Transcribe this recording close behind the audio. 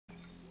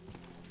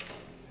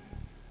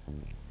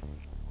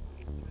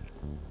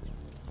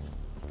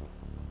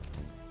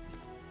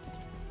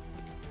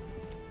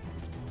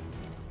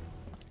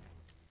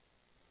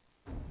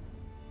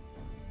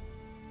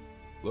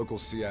Local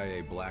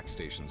CIA black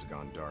station's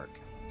gone dark,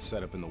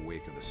 set up in the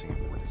wake of the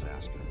Singapore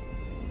disaster.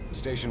 The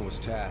station was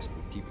tasked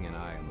with keeping an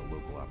eye on the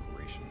local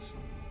operations.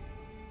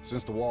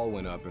 Since the wall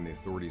went up and the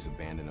authorities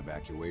abandoned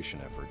evacuation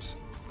efforts,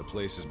 the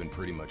place has been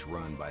pretty much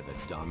run by the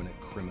dominant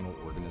criminal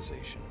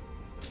organization,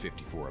 the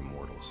 54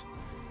 Immortals.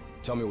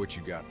 Tell me what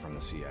you got from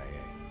the CIA.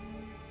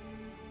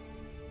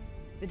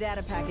 The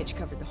data package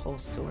covered the whole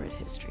sordid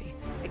history.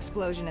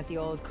 Explosion at the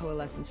old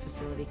Coalescence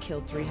facility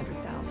killed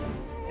 300,000.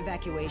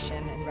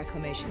 Evacuation and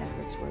reclamation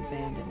efforts were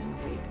abandoned in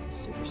the wake of the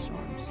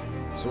superstorms.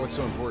 So what's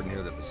so important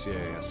here that the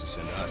CIA has to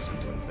send us in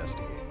to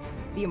investigate?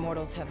 The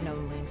Immortals have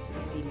known links to the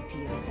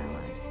CDP and its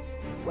allies.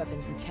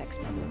 Weapons and tech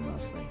smuggling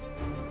mostly.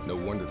 No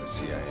wonder the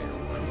CIA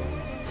are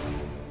worried.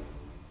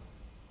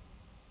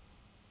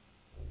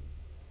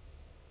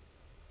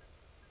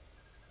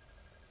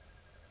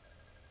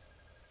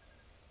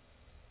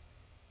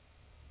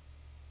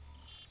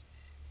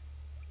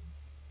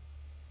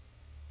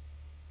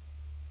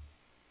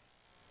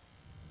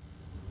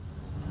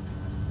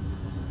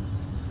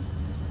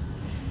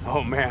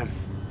 Oh man,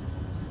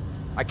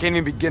 I can't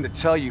even begin to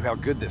tell you how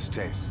good this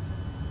tastes.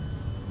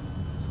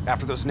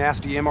 After those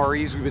nasty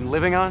MREs we've been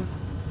living on,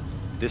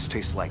 this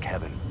tastes like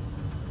heaven.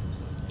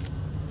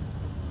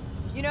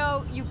 You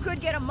know, you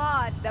could get a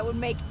mod that would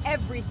make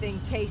everything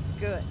taste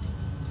good.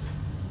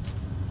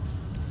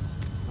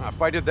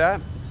 If I did that,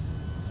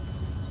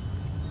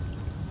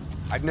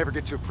 I'd never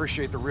get to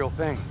appreciate the real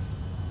thing.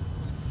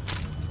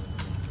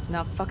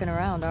 Not fucking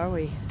around, are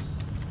we?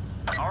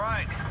 All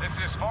right, this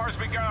is as far as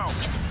we go.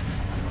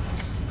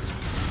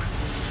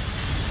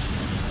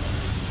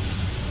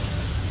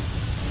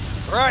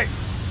 All right,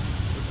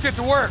 let's get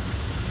to work.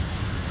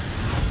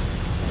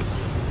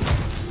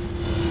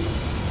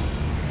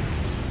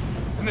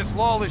 In this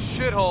lawless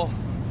shithole,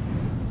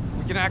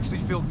 we can actually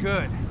feel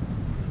good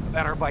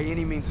about our by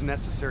any means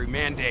necessary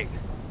mandate.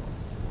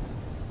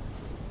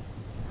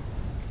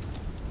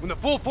 When the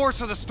full force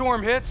of the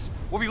storm hits,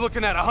 we'll be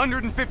looking at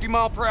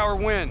 150-mile-per-hour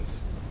winds.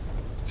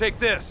 Take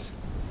this.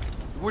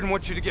 We wouldn't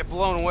want you to get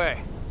blown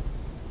away.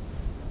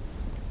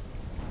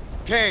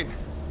 Kane,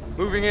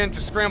 moving in to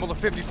scramble the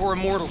 54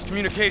 Immortals'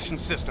 communication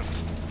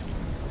systems.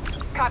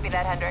 Copy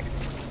that, Hendricks.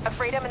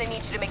 Afraid I'm gonna need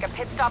you to make a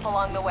pit stop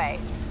along the way.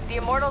 The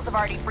Immortals have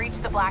already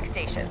breached the Black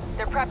Station.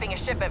 They're prepping a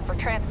shipment for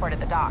transport at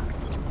the docks.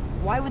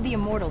 Why would the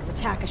Immortals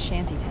attack a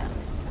shantytown?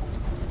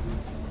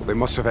 Well, they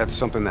must have had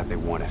something that they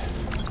wanted.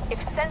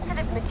 If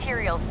sensitive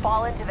materials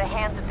fall into the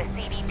hands of the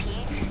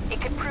CDP,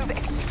 it could prove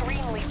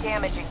extremely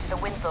damaging to the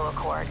Winslow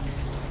Accord.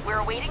 We're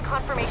awaiting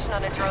confirmation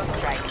on a drone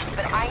strike,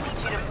 but I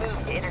need you to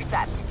move to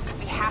intercept.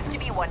 We have to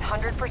be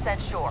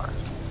 100% sure.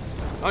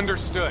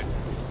 Understood.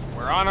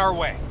 We're on our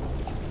way.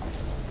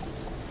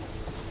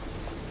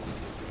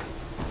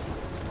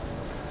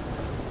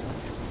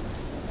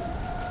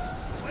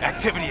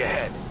 Activity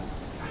ahead.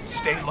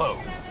 Stay low.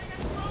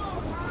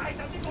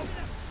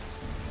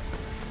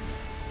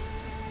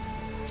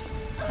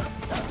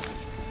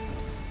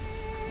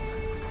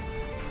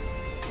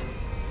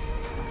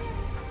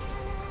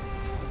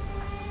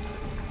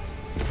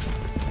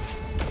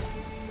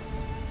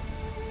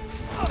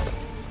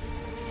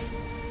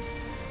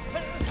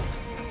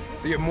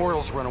 The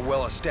Immortals run a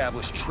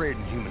well-established trade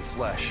in human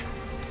flesh.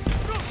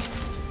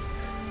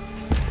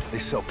 They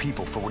sell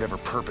people for whatever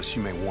purpose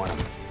you may want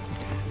them.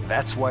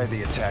 That's why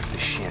they attacked the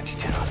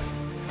shantytown.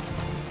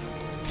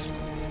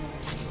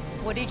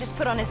 What did you just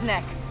put on his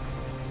neck?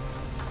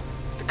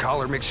 The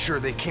collar makes sure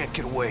they can't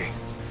get away.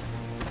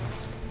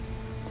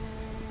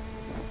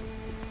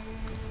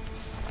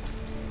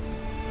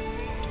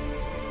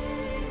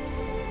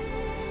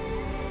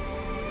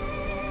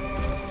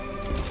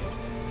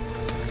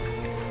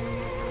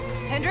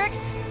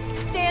 Hendricks,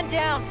 stand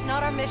down. It's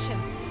not our mission.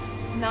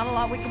 There's not a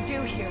lot we can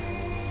do here.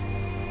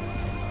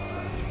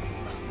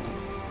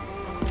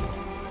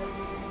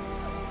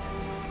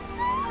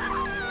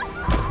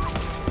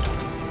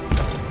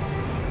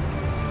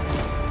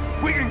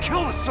 We can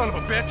kill this son of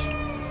a bitch!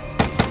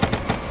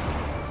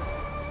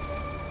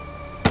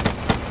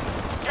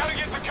 Gotta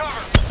get to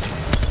cover.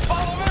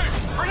 Follow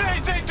me.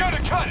 Grenades ain't gonna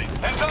cut it.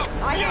 Heads up.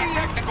 I We hear got you.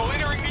 technical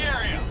entering the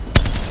area.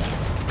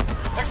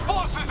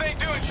 Explosives ain't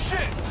doing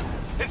shit.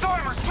 Its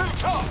armor's too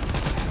tough.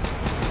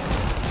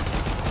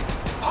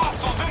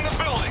 Hostiles in the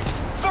building.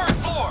 3rd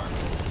floor.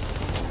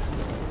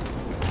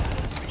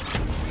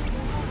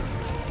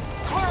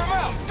 Clear them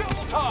out.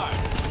 Double time.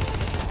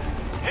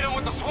 Hit them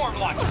with the swarm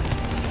launcher.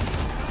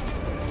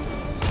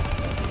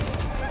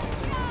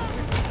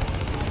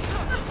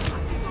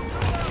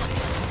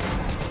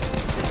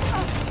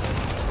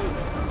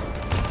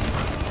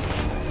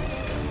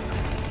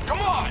 Come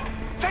on!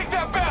 Take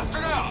that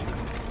bastard out!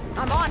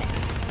 I'm on it.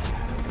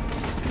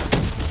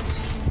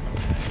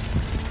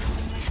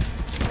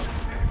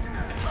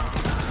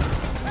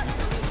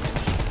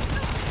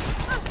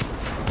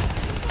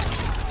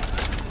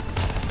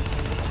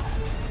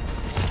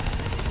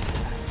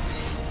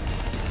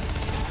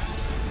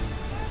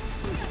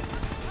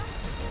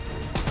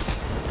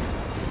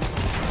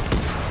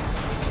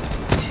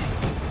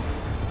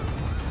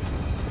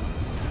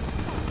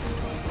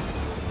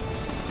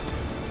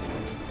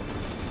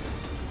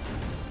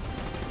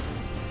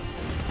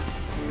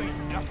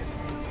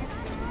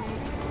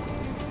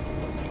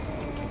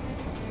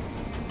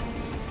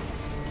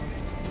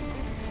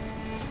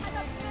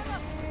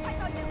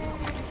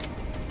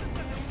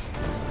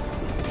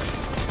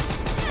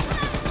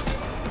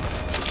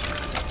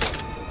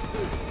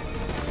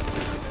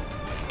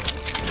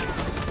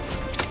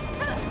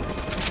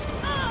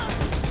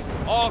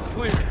 all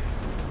clear.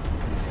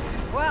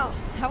 Well,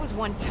 that was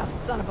one tough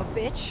son of a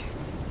bitch.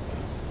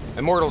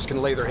 Immortals can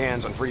lay their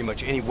hands on pretty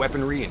much any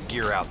weaponry and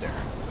gear out there.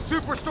 The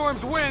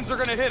Superstorm's winds are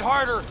gonna hit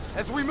harder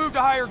as we move to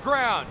higher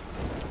ground.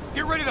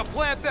 Get ready to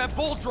plant that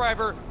bolt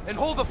driver and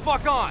hold the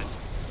fuck on.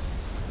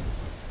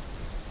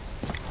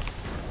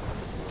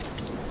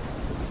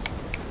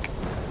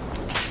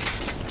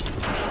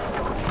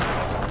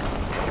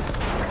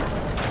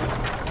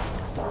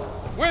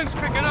 Wind's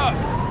picking up.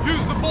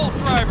 Use the bolt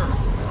driver.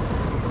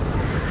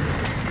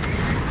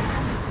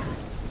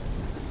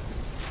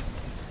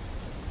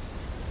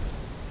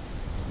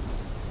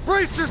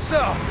 Brace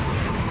yourself!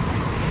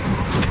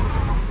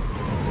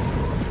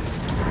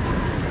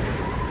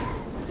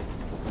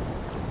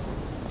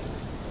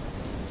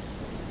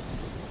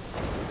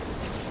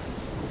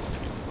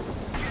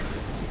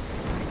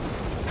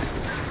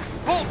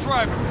 Bolt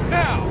driver,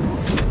 now!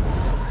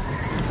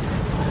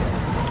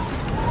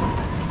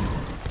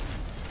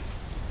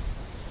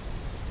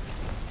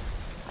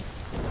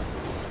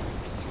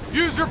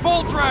 Use your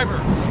bolt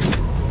driver!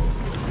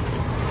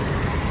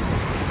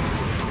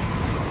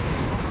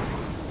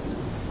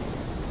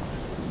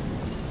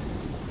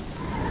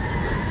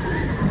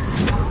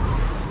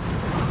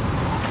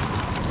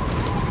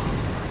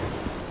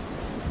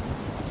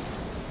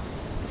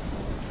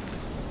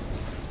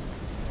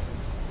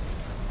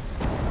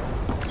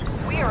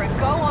 We are a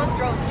go on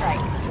drone strike.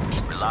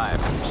 We're live.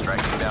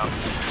 Striking down.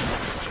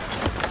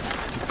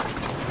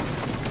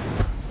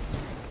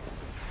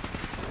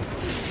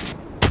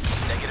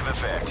 Negative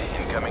effect.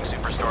 Incoming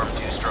superstorm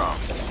too strong.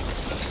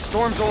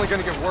 Storm's only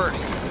gonna get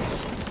worse.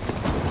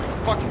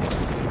 Fuck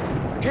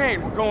it.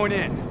 Kane, we're going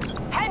in.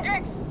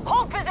 Hendricks,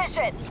 hold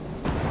position!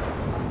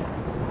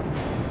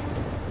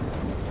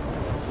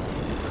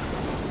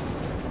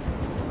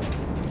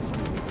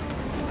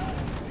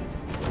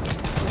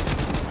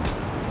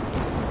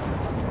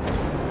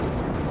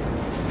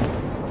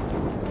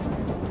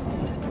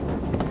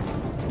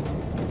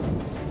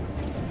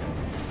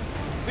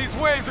 These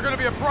waves are gonna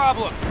be a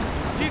problem.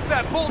 Keep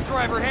that bolt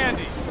driver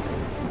handy.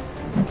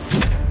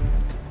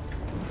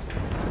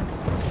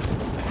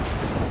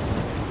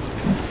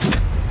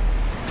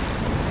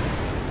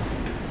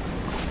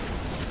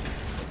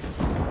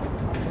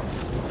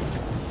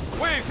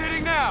 Waves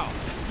hitting now.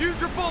 Use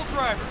your bolt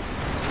driver.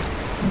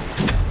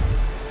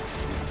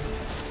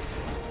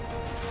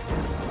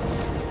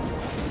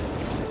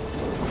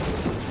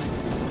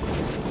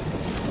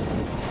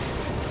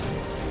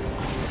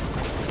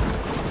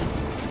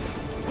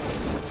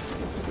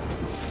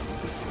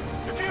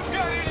 If you've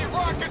got any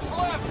rockets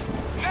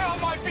left, now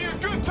might be a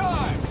good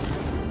time.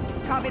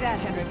 Copy that,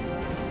 Hendricks.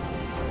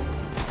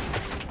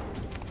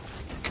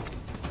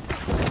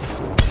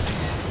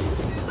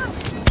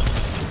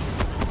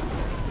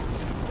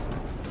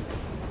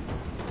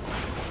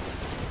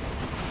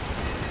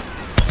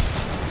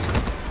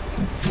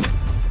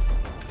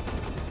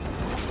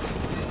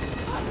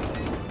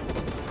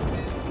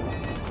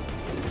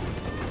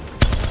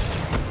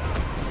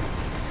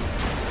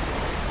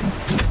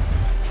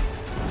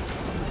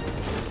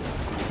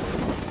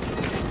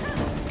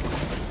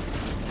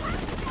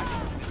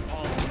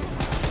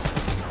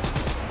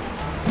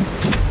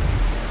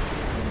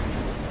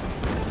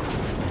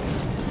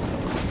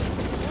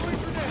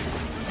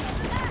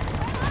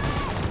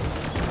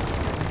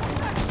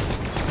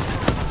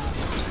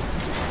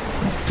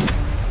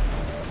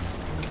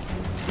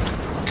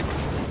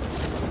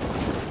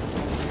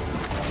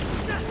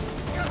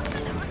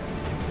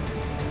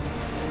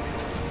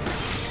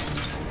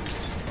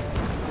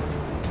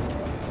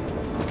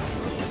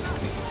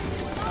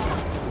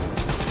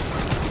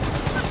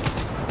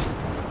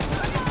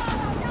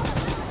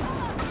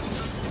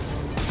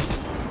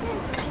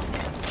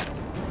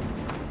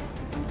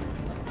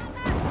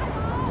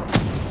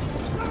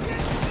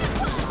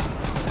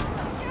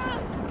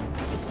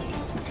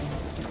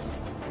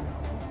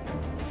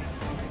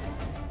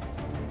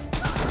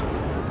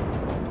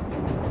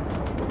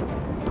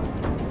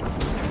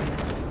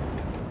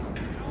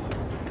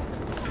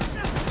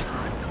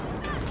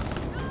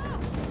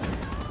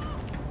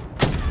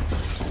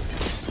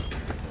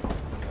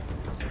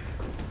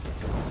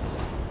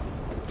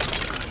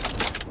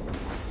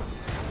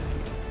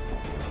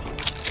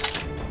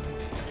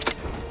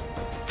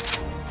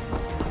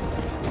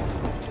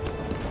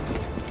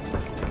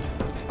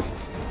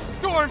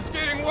 Storm's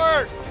getting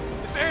worse.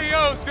 This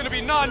AO's gonna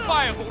be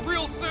non-viable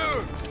real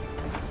soon.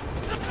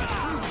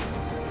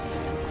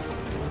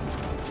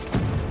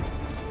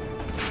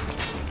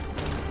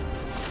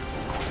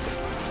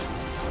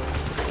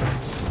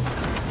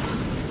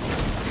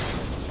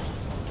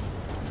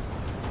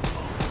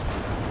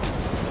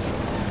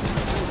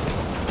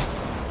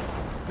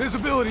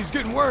 Visibility's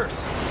getting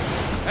worse.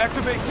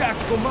 Activate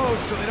tactical mode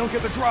so they don't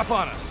get the drop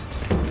on us.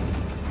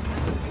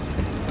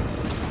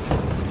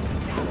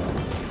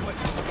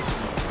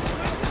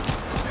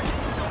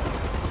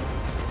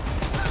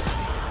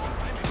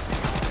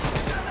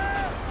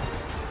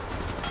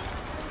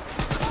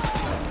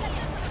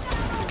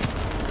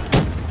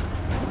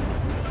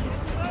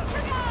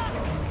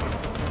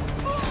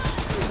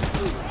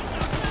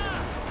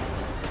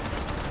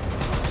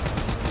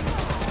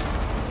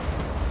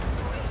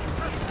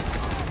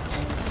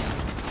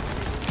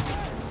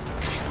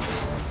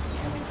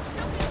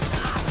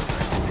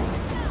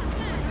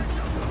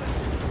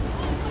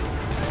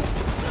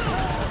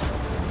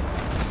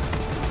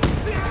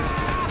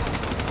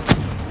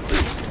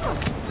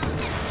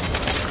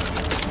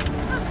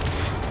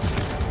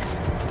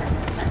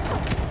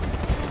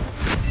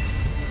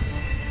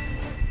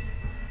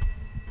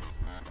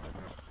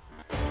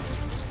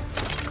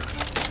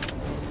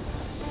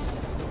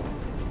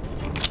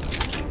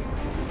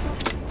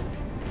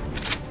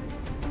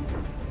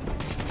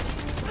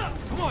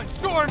 on,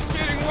 Storm's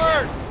getting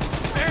worse!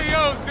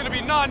 AO's gonna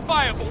be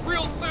non-viable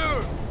real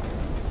soon!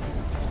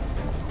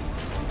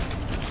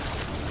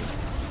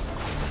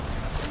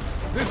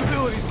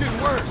 Visibility's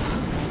getting worse.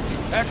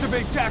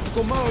 Activate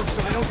tactical mode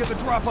so they don't get the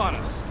drop on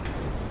us.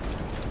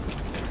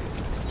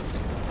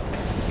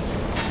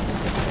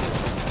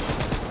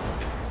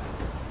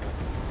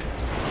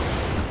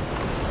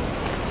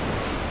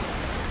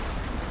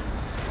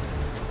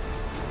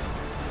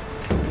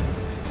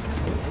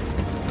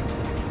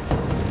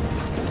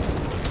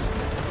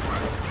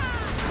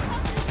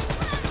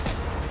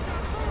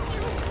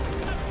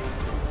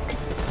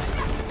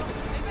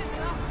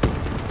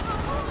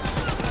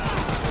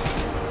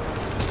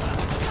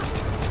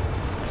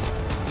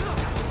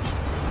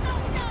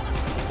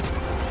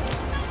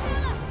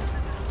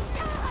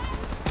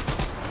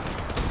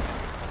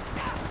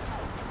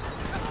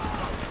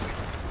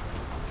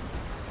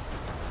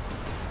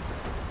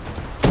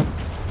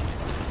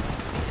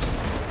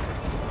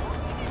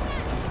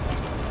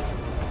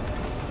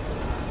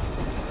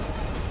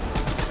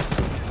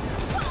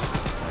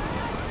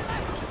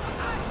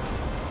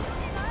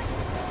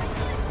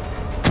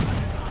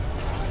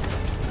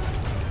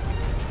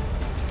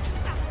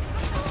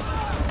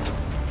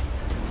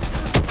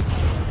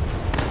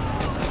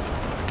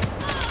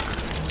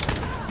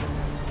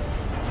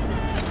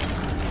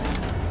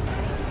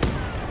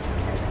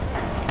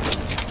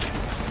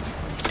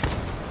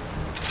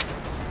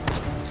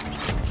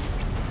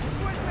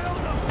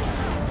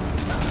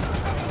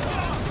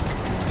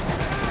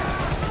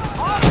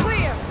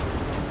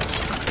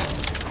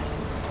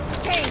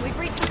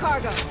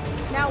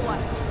 Now what?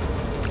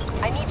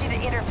 I need you to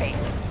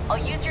interface. I'll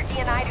use your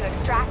DNI to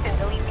extract and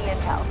delete the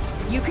intel.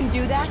 You can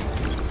do that?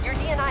 Your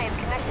DNI is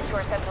connected to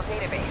our central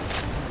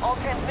database. All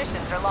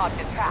transmissions are logged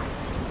and tracked.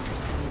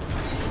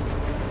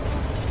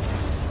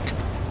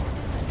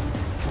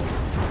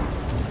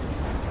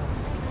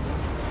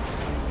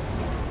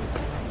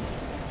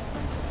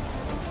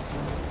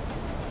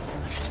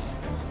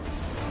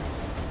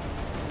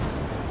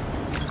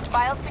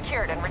 Files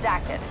secured and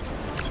redacted.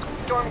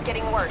 Storm's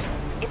getting worse.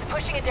 It's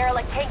pushing a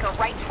derelict tanker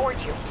right toward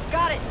you.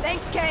 Got it.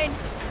 Thanks, Kane.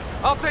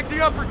 I'll take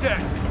the upper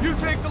deck. You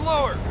take the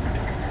lower.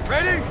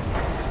 Ready?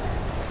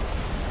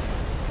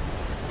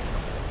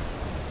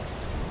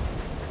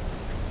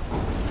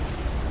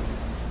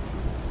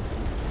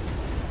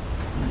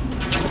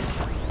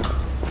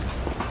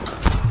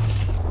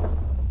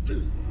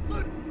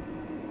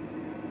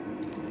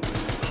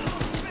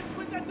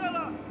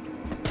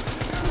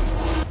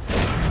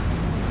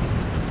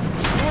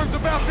 Storm's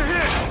about to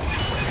hit.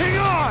 Hang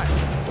on!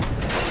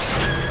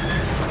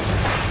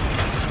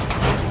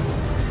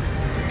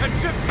 That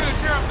ship's gonna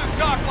tear up this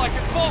dock like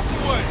it's balsa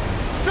wood!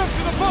 Jump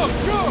to the boat!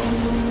 Go!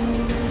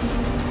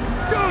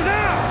 Go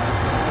now!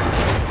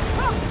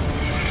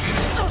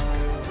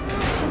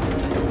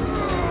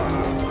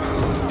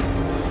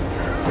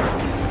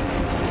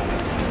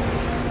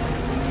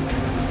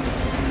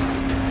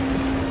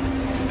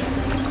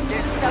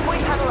 There's a subway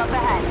tunnel up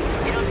ahead.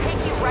 It'll take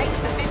you right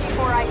to the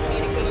 54I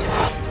communication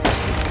hub.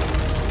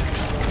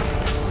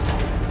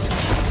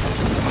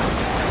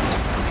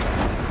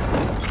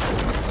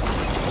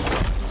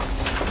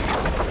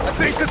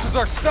 I think this is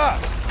our stop!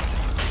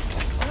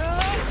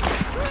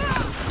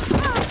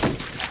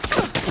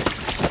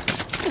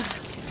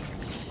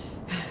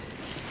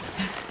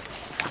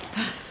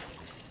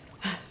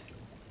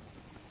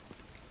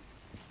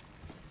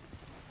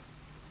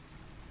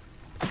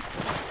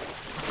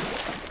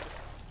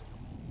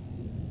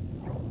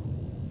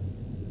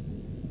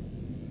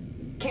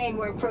 Kane,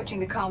 we're approaching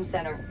the comm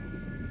center.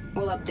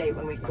 We'll update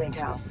when we've cleaned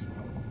house.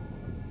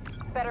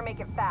 Better make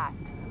it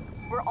fast.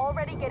 We're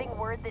already getting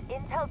word that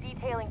intel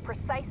detailing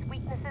precise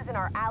weaknesses in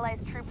our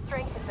allies' troop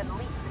strength has been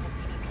leaked to the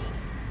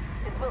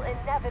CDP. This will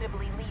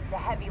inevitably lead to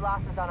heavy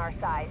losses on our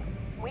side.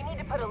 We need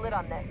to put a lid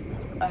on this.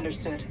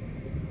 Understood.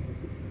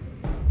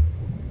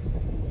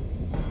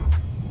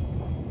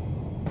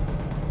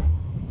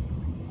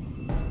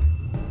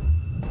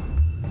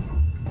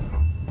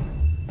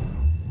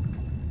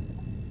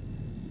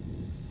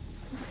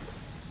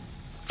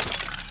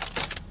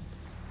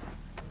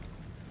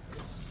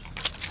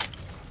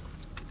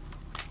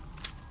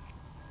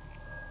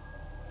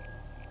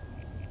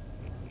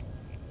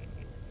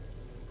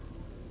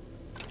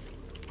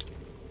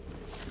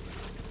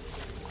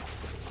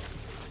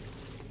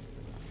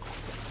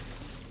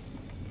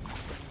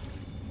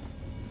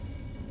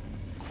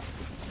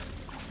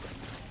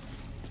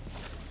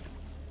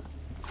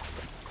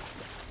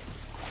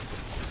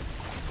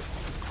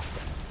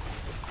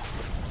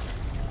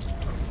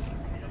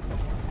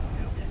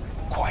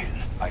 Quiet.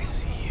 I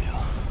see you.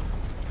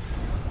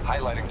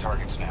 Highlighting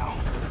targets now.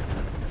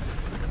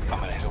 I'm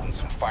gonna hit them with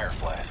some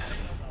fireflies.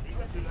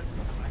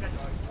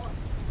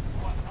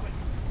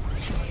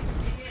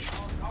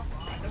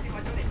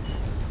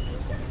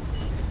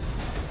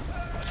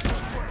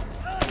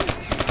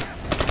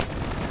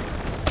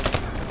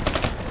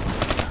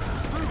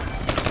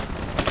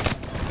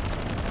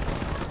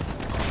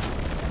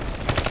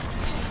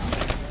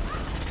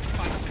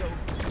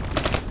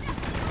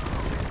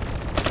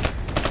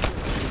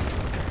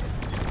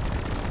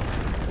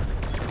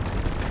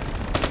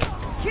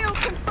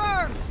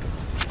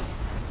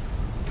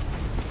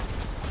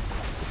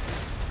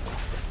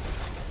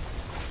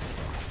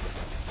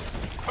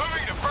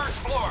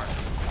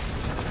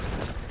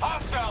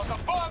 Hostiles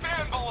above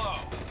and below!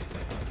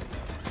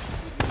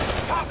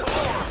 Top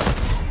floor!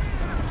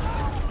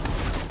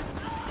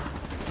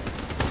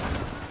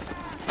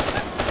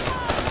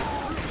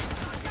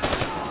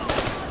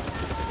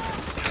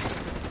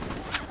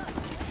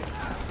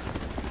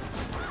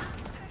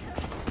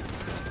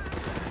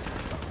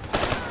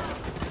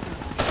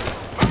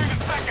 Moving to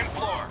second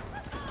floor!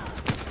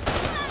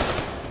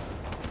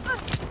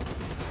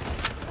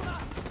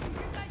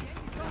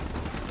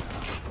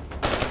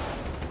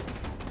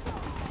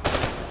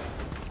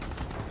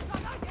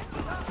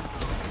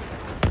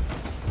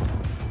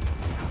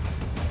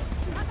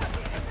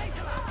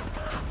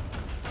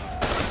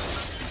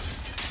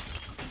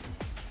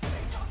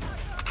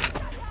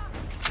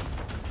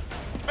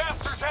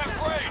 Bastards have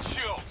grenade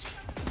shields!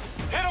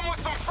 Hit them with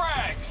some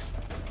frags!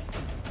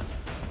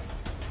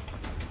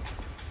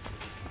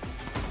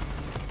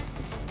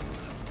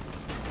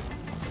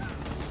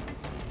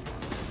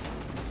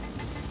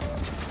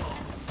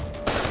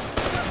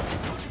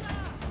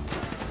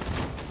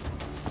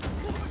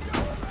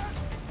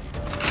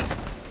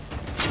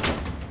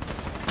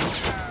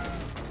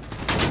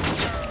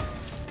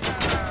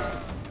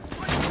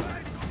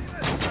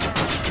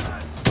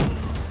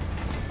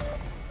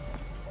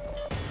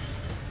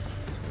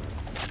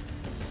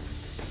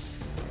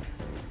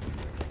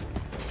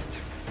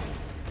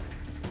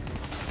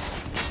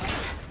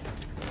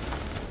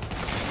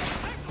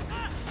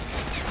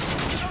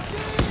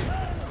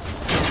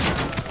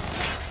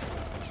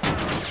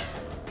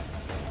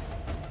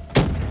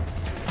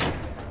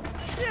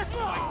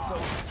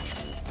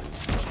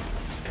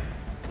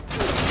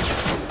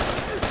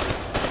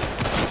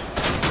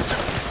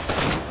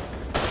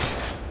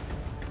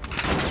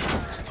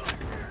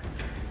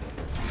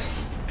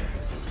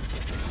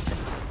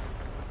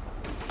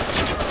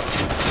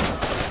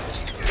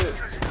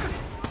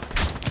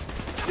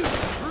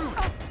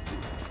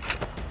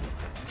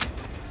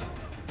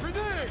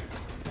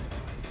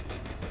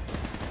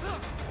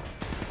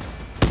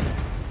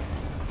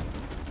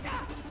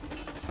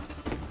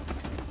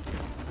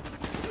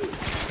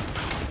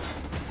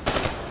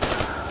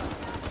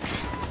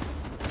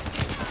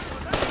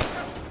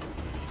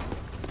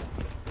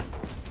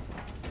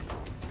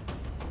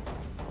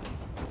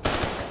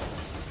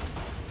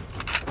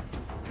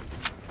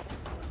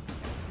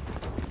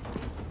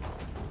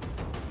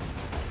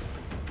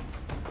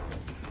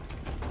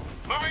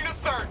 Moving to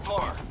third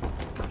floor.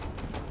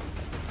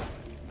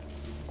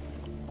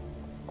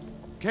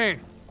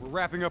 Kane, we're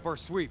wrapping up our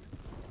sweep.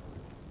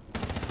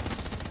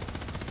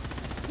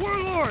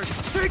 Warlord,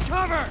 take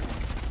cover!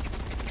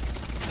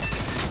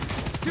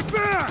 Get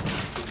back!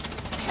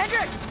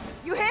 Hendricks!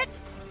 You hit?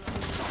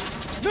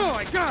 No,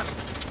 I got him!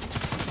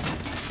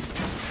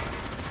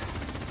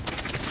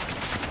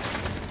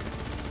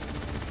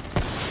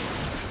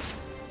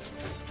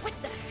 What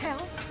the hell?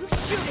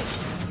 Who's shooting?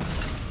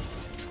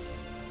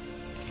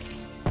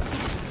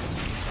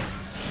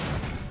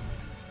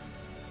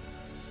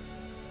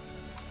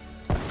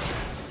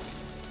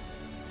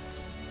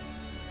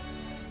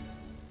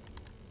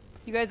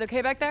 You guys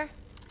okay back there?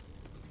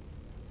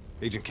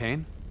 Agent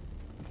Kane?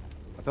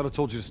 I thought I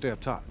told you to stay up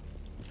top.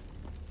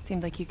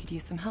 Seemed like you could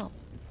use some help.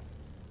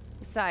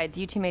 Besides,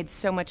 you two made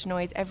so much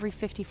noise, every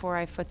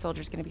 54i foot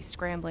soldier's gonna be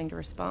scrambling to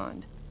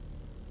respond.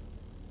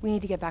 We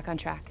need to get back on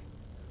track.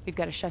 We've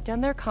got to shut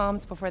down their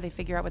comms before they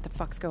figure out what the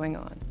fuck's going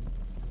on.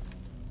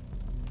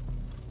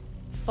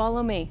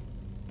 Follow me.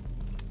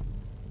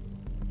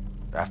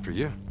 After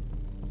you.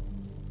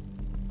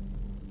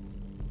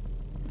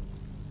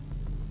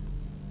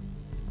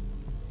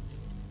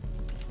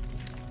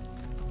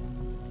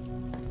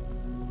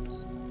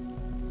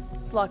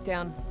 It's locked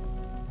down.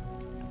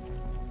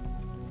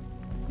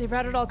 They've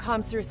routed all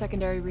comms through a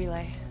secondary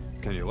relay.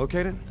 Can you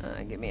locate it?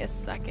 Give me a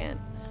second.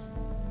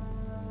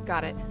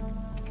 Got it.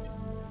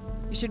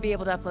 You should be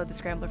able to upload the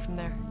scrambler from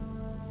there.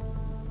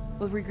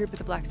 We'll regroup at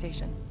the Black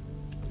Station.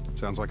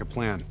 Sounds like a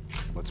plan.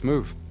 Let's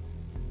move.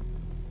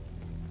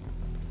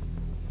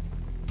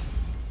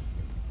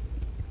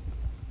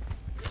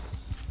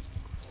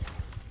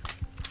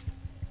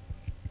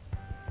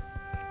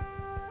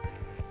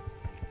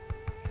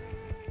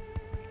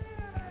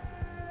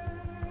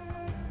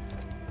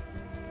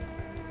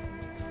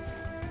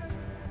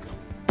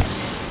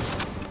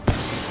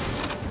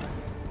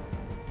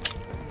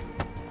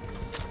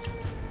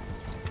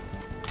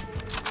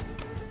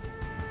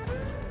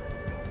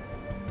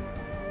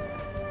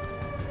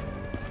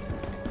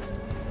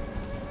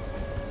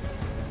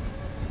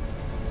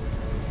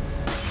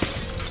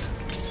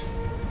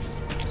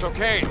 So,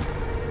 Kane,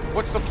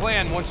 what's the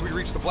plan once we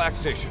reach the Black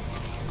Station?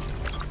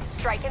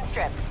 Strike and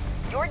strip.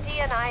 Your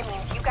DNI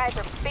means you guys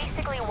are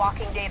basically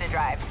walking data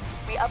drives.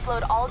 We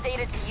upload all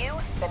data to you,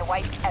 then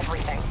wipe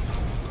everything.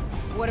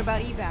 What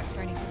about evac for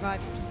any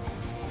survivors?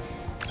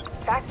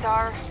 Facts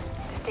are,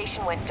 the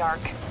station went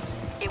dark.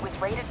 It was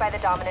raided by the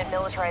dominant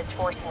militarized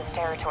force in this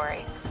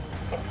territory.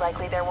 It's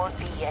likely there won't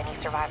be any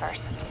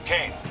survivors.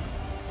 Kane,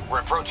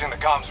 we're approaching the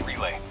comms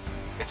relay.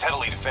 It's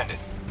heavily defended.